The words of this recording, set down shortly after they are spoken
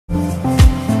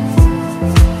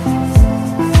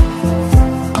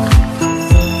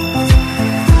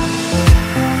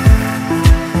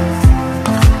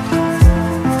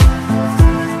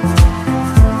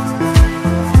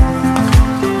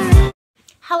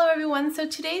Hello everyone, so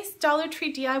today's Dollar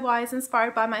Tree DIY is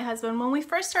inspired by my husband. When we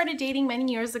first started dating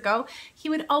many years ago, he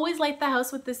would always light the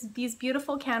house with these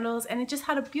beautiful candles, and it just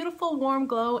had a beautiful warm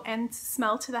glow and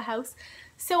smell to the house.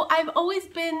 So I've always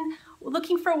been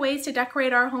looking for ways to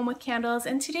decorate our home with candles,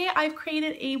 and today I've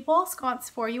created a wall sconce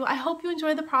for you. I hope you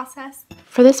enjoy the process.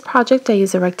 For this project I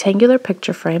use a rectangular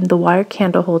picture frame, the wire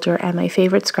candle holder, and my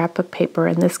favorite scrapbook paper,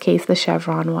 in this case the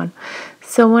chevron one.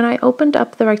 So when I opened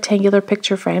up the rectangular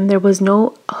picture frame, there was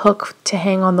no hook to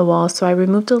hang on the wall, so I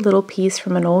removed a little piece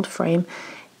from an old frame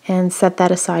and set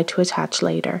that aside to attach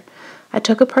later. I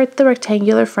took apart the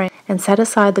rectangular frame and set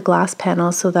aside the glass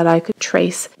panels so that I could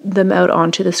trace them out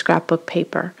onto the scrapbook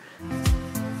paper.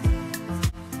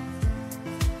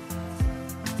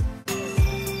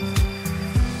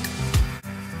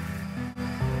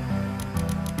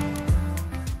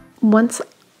 Once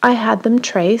I had them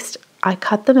traced, I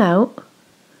cut them out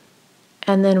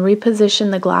and then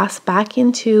reposition the glass back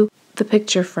into the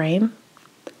picture frame,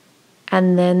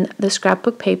 and then the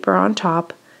scrapbook paper on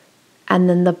top, and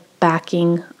then the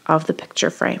backing of the picture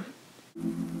frame.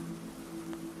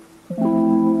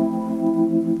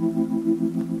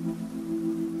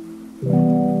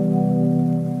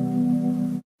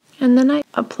 And then I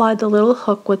applied the little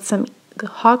hook with some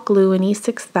hot glue in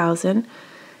E6000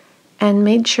 and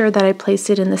made sure that I placed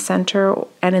it in the center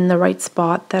and in the right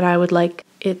spot that I would like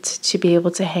it to be able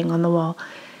to hang on the wall.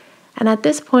 And at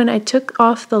this point I took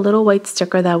off the little white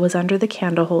sticker that was under the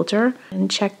candle holder and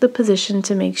checked the position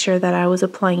to make sure that I was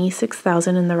applying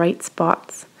E6000 in the right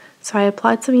spots. So I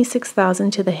applied some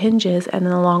E6000 to the hinges and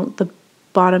then along the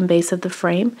bottom base of the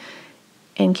frame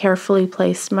and carefully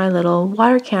placed my little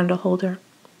wire candle holder.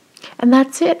 And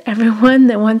that's it, everyone.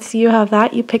 Then once you have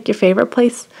that, you pick your favorite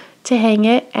place to hang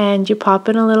it and you pop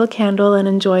in a little candle and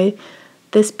enjoy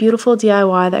this beautiful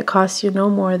DIY that costs you no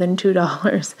more than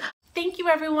 $2. Thank you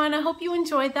everyone. I hope you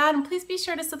enjoyed that, and please be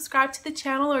sure to subscribe to the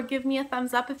channel or give me a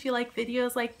thumbs up if you like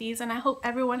videos like these, and I hope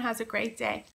everyone has a great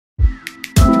day.